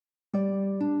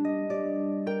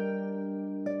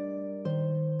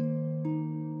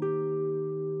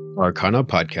Arcana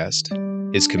podcast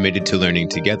is committed to learning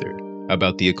together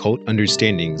about the occult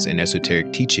understandings and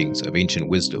esoteric teachings of ancient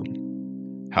wisdom,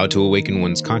 how to awaken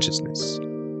one's consciousness,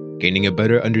 gaining a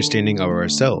better understanding of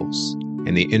ourselves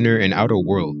and the inner and outer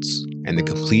worlds, and the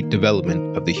complete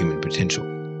development of the human potential.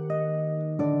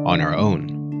 On our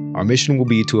own, our mission will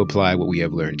be to apply what we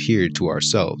have learned here to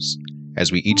ourselves as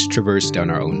we each traverse down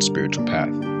our own spiritual path.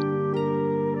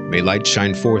 May light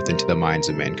shine forth into the minds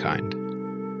of mankind,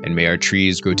 and may our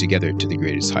trees grow together to the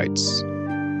greatest heights.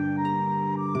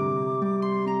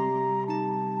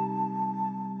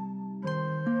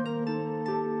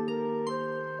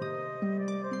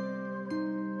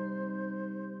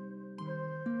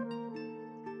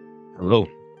 Hello,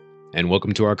 and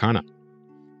welcome to Arcana.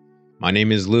 My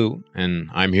name is Lou, and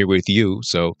I'm here with you,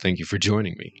 so thank you for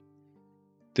joining me.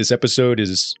 This episode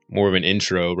is more of an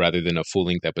intro rather than a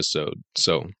full-length episode,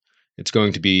 so it's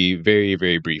going to be very,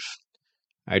 very brief.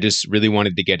 I just really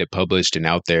wanted to get it published and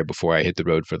out there before I hit the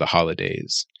road for the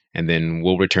holidays, and then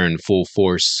we'll return full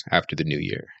force after the new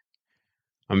year.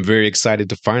 I'm very excited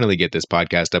to finally get this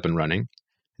podcast up and running.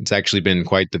 It's actually been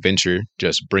quite the venture,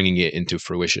 just bringing it into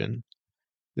fruition.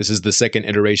 This is the second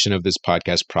iteration of this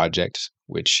podcast project,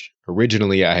 which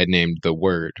originally I had named The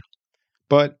Word,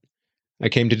 but I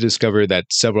came to discover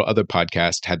that several other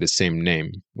podcasts had the same name,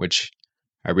 which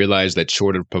I realized that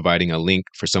short of providing a link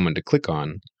for someone to click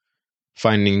on,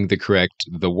 finding the correct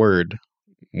The Word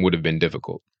would have been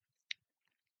difficult.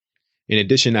 In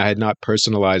addition, I had not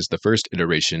personalized the first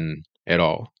iteration at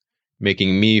all,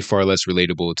 making me far less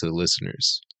relatable to the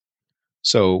listeners.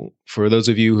 So, for those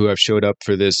of you who have showed up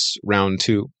for this round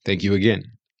 2, thank you again.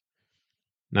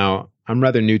 Now, I'm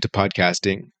rather new to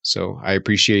podcasting, so I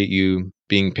appreciate you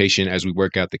being patient as we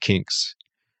work out the kinks.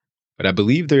 But I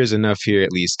believe there is enough here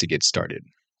at least to get started.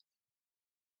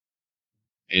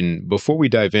 And before we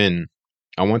dive in,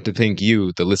 I want to thank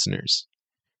you, the listeners.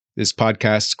 This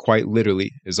podcast, quite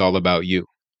literally, is all about you.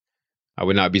 I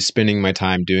would not be spending my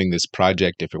time doing this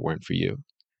project if it weren't for you.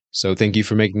 So thank you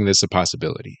for making this a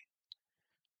possibility.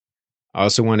 I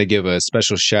also want to give a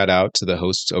special shout out to the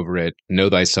hosts over at Know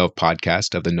Thyself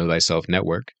podcast of the Know Thyself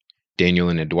Network, Daniel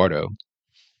and Eduardo.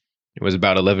 It was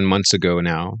about 11 months ago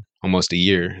now, almost a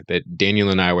year, that Daniel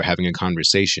and I were having a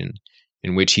conversation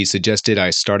in which he suggested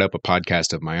I start up a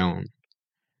podcast of my own.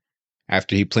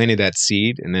 After he planted that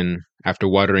seed, and then after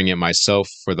watering it myself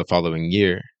for the following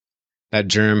year, that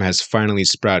germ has finally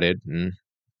sprouted, and,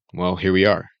 well, here we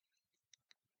are.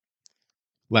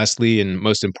 Lastly, and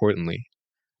most importantly,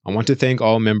 I want to thank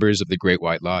all members of the Great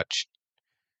White Lodge.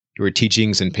 Your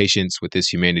teachings and patience with this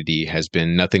humanity has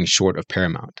been nothing short of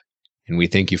paramount, and we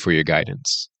thank you for your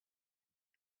guidance.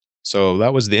 So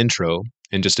that was the intro,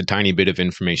 and just a tiny bit of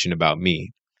information about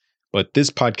me. But this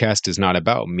podcast is not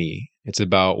about me, it's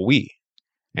about we,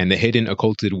 and the hidden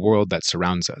occulted world that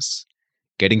surrounds us,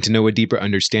 getting to know a deeper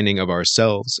understanding of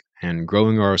ourselves and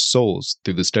growing our souls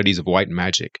through the studies of white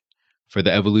magic for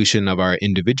the evolution of our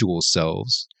individual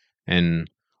selves, and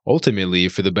ultimately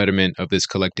for the betterment of this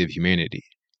collective humanity.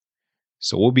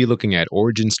 So we'll be looking at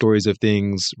origin stories of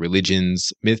things,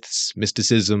 religions, myths,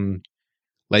 mysticism,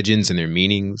 legends and their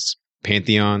meanings,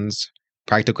 pantheons,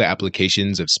 practical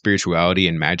applications of spirituality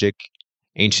and magic,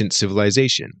 ancient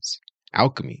civilizations,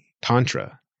 alchemy,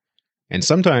 tantra, and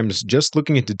sometimes just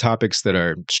looking into topics that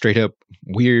are straight up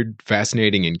weird,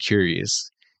 fascinating, and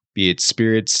curious, be it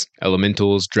spirits,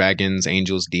 elementals, dragons,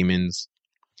 angels, demons,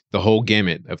 the whole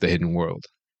gamut of the hidden world.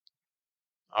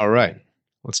 All right,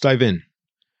 let's dive in.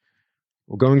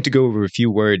 We're going to go over a few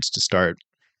words to start.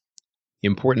 The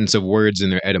importance of words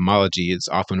and their etymology is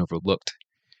often overlooked.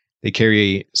 They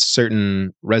carry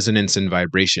certain resonance and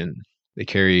vibration. They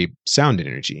carry sound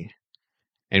energy.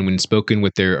 And when spoken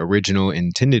with their original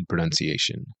intended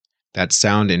pronunciation, that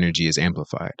sound energy is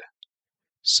amplified.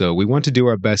 So we want to do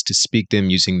our best to speak them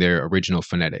using their original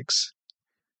phonetics.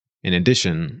 In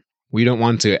addition, we don't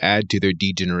want to add to their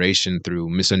degeneration through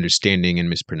misunderstanding and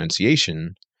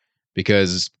mispronunciation,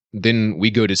 because then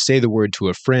we go to say the word to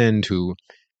a friend who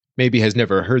maybe has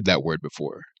never heard that word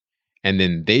before, and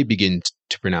then they begin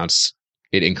to pronounce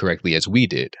it incorrectly as we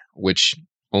did, which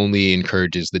only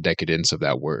encourages the decadence of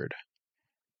that word.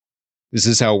 This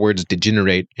is how words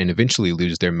degenerate and eventually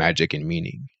lose their magic and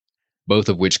meaning, both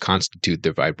of which constitute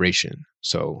their vibration.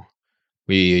 So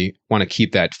we want to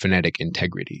keep that phonetic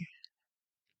integrity.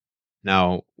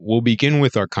 Now, we'll begin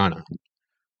with Arcana.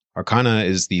 Arcana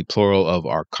is the plural of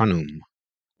Arcanum,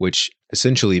 which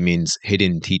essentially means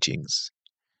hidden teachings.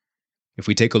 If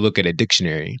we take a look at a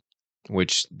dictionary,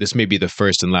 which this may be the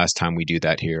first and last time we do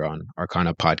that here on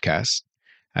Arcana Podcast,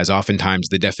 as oftentimes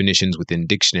the definitions within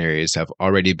dictionaries have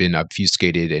already been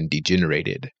obfuscated and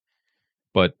degenerated.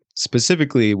 But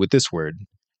Specifically with this word,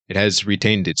 it has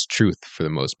retained its truth for the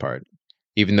most part.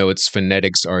 Even though its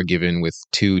phonetics are given with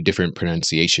two different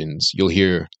pronunciations, you'll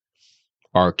hear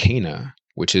Arcana,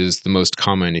 which is the most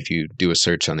common if you do a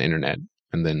search on the internet,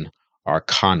 and then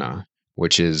Arcana,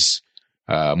 which is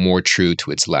more true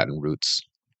to its Latin roots.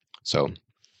 So,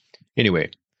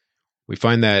 anyway, we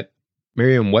find that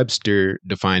Merriam-Webster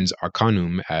defines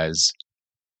arcanum as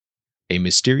a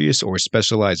mysterious or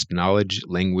specialized knowledge,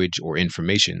 language, or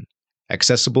information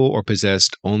accessible or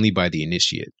possessed only by the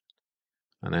initiate.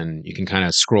 And then you can kind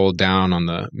of scroll down on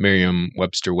the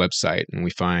Merriam-Webster website, and we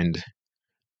find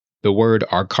the word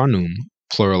arcanum,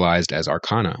 pluralized as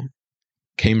arcana,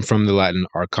 came from the Latin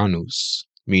arcanus,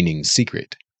 meaning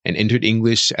secret, and entered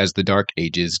English as the Dark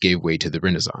Ages gave way to the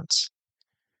Renaissance.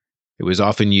 It was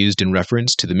often used in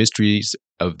reference to the mysteries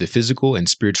of the physical and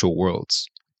spiritual worlds,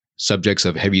 subjects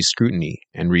of heavy scrutiny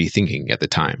and rethinking at the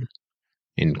time.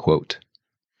 End quote.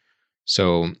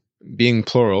 So, being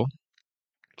plural,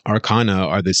 arcana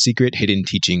are the secret hidden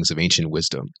teachings of ancient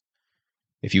wisdom.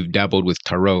 If you've dabbled with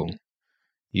tarot,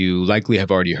 you likely have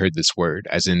already heard this word,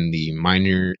 as in the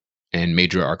minor and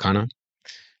major arcana.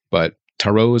 But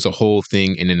tarot is a whole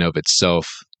thing in and of itself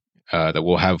that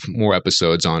we'll have more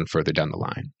episodes on further down the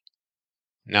line.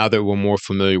 Now that we're more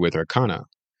familiar with arcana,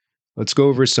 let's go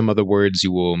over some other words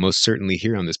you will most certainly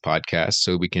hear on this podcast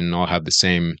so we can all have the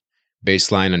same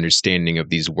baseline understanding of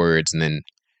these words and then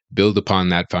build upon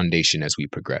that foundation as we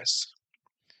progress.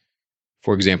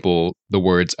 For example, the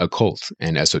words occult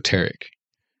and esoteric.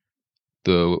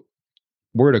 The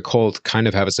word occult kind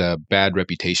of has a bad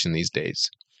reputation these days.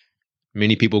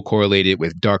 Many people correlate it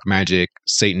with dark magic,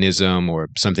 Satanism, or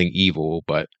something evil,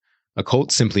 but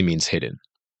occult simply means hidden.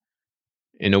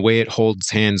 In a way, it holds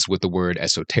hands with the word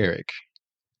esoteric.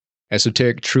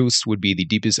 Esoteric truths would be the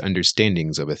deepest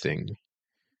understandings of a thing.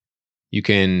 You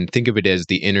can think of it as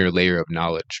the inner layer of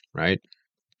knowledge, right?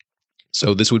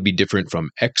 So this would be different from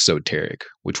exoteric,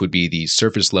 which would be the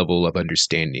surface level of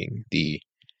understanding, the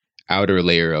outer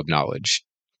layer of knowledge,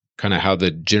 kind of how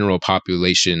the general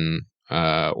population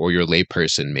or your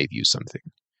layperson may view something.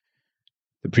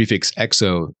 The prefix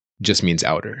exo just means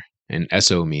outer, and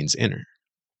eso means inner.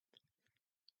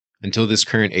 Until this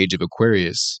current age of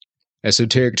Aquarius,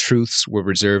 esoteric truths were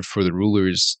reserved for the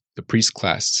rulers, the priest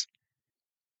class,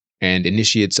 and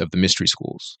initiates of the mystery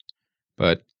schools.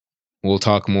 But we'll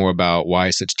talk more about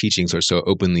why such teachings are so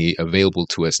openly available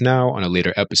to us now on a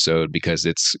later episode because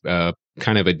it's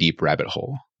kind of a deep rabbit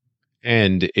hole.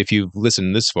 And if you've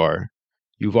listened this far,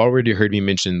 you've already heard me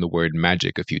mention the word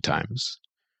magic a few times.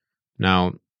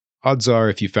 Now, odds are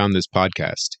if you found this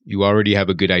podcast, you already have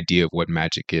a good idea of what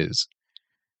magic is.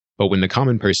 But when the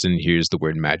common person hears the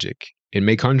word magic, it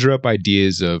may conjure up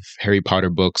ideas of Harry Potter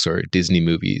books or Disney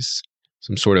movies,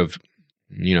 some sort of,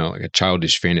 like a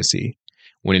childish fantasy,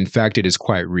 when in fact it is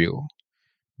quite real.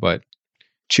 But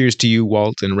cheers to you,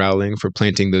 Walt and Rowling, for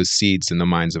planting those seeds in the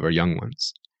minds of our young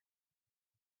ones.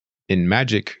 In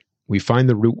magic, we find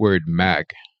the root word mag,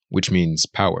 which means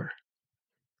power.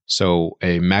 So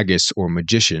a magus or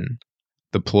magician,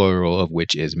 the plural of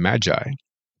which is magi,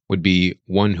 would be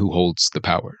one who holds the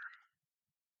power.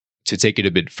 To take it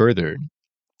a bit further,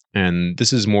 and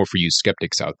this is more for you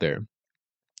skeptics out there,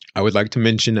 I would like to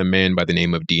mention a man by the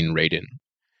name of Dean Radin.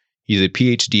 He's a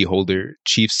PhD holder,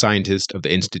 chief scientist of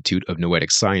the Institute of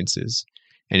Noetic Sciences,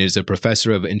 and is a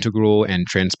professor of integral and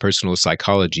transpersonal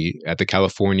psychology at the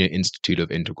California Institute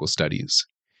of Integral Studies.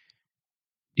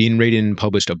 Dean Radin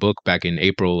published a book back in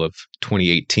April of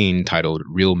 2018 titled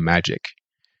Real Magic,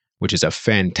 which is a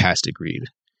fantastic read,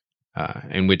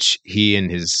 in which he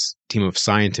and his team of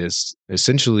scientists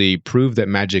essentially prove that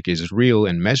magic is real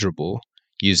and measurable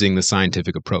using the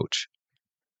scientific approach.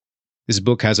 This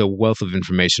book has a wealth of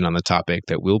information on the topic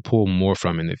that we'll pull more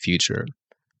from in the future.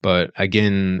 But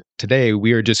again, today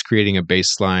we are just creating a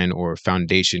baseline or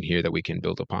foundation here that we can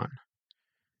build upon.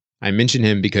 I mention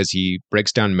him because he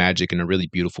breaks down magic in a really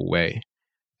beautiful way,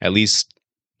 at least,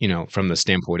 from the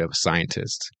standpoint of a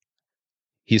scientist.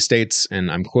 He states,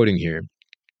 and I'm quoting here,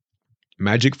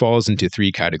 magic falls into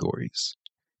three categories: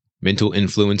 mental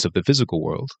influence of the physical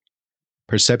world,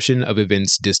 perception of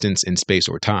events distance in space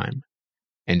or time,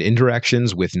 and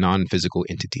interactions with non-physical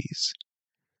entities.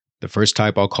 The first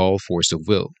type I'll call force of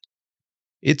will.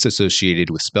 It's associated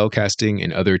with spellcasting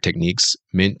and other techniques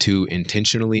meant to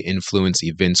intentionally influence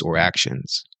events or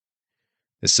actions.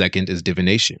 The second is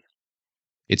divination.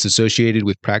 It's associated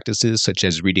with practices such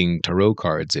as reading tarot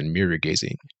cards and mirror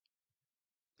gazing.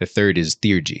 The third is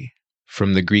theurgy,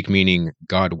 from the Greek meaning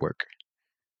God work.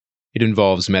 It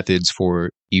involves methods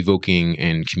for evoking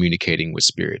and communicating with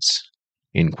spirits.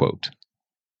 End quote.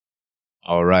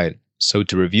 All right. So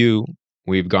to review,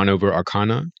 we've gone over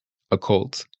Arcana,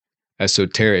 Occult,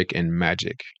 Esoteric, and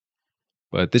Magic.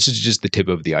 But this is just the tip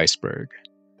of the iceberg.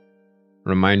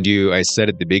 Remind you, I said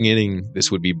at the beginning this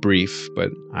would be brief,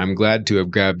 but I'm glad to have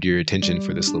grabbed your attention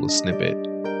for this little snippet.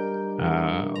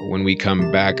 When we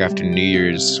come back after New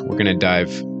Year's, we're going to dive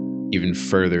even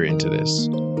further into this.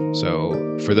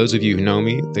 So, for those of you who know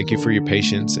me, thank you for your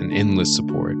patience and endless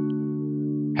support.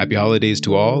 Happy holidays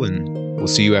to all, and we'll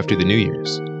see you after the New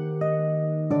Year's.